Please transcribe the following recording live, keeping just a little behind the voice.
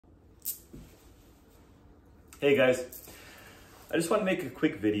Hey guys, I just want to make a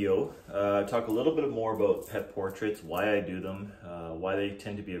quick video, talk a little bit more about pet portraits, why I do them, why they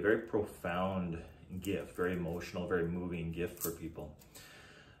tend to be a very profound gift, very emotional, very moving gift for people.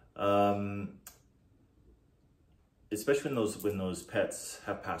 Especially when those pets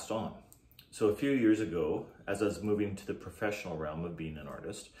have passed on. So a few years ago, as I was moving to the professional realm of being an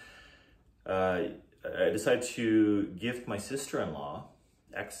artist, I decided to gift my sister-in-law,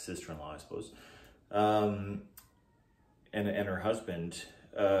 ex-sister-in-law I suppose, and her husband,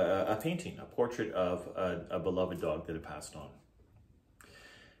 a painting, a portrait of a beloved dog that had passed on.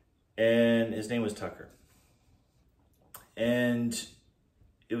 And his name was Tucker. And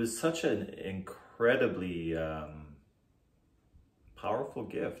it was such an incredibly powerful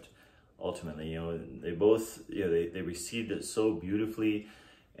gift, ultimately. They both, they received it so beautifully,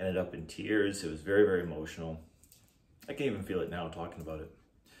 ended up in tears. It was very, very emotional. I can even feel it now talking about it.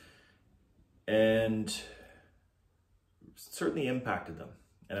 And certainly impacted them,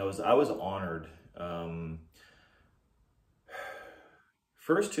 and I was honored,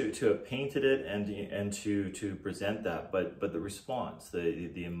 first to have painted it and to present that, but the response,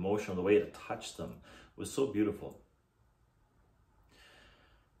 the emotional, the way it touched them was so beautiful.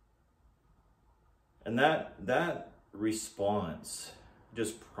 And that response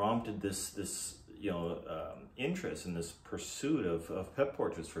just prompted this interest in this pursuit of pet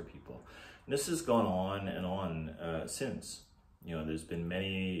portraits for people. And this has gone on and on since. There's been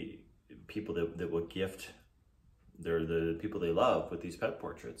many people that will gift the people they love with these pet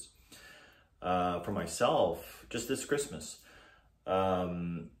portraits. For myself, just this Christmas,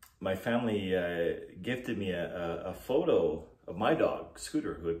 my family gifted me a photo of my dog,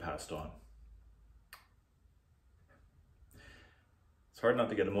 Scooter, who had passed on. It's hard not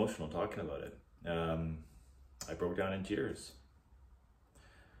to get emotional talking about it. I broke down in tears.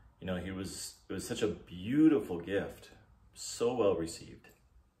 It was such a beautiful gift, so well received,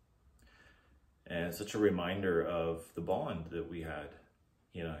 and such a reminder of the bond that we had,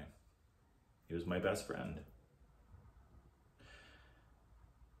 he and I. He was my best friend.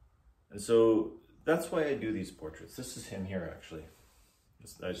 And so that's why I do these portraits. This is him here, actually.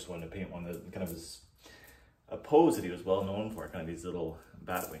 I just wanted to paint one that kind of is a pose that he was well known for, kind of these little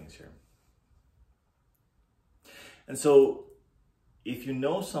bat wings here. And so if you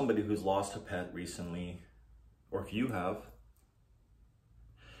know somebody who's lost a pet recently, or if you have,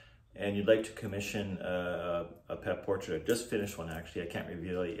 and you'd like to commission a pet portrait, I've just finished one actually. I can't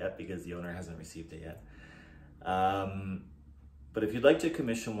reveal it yet because the owner hasn't received it yet. But if you'd like to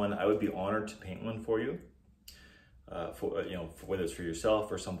commission one, I would be honored to paint one for you. Whether it's for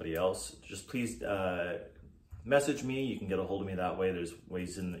yourself or somebody else, just please message me. You can get a hold of me that way. There's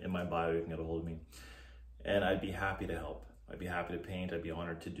ways in my bio you can get a hold of me, and I'd be happy to help. I'd be happy to paint. I'd be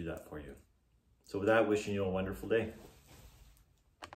honored to do that for you. So with that, wishing you a wonderful day.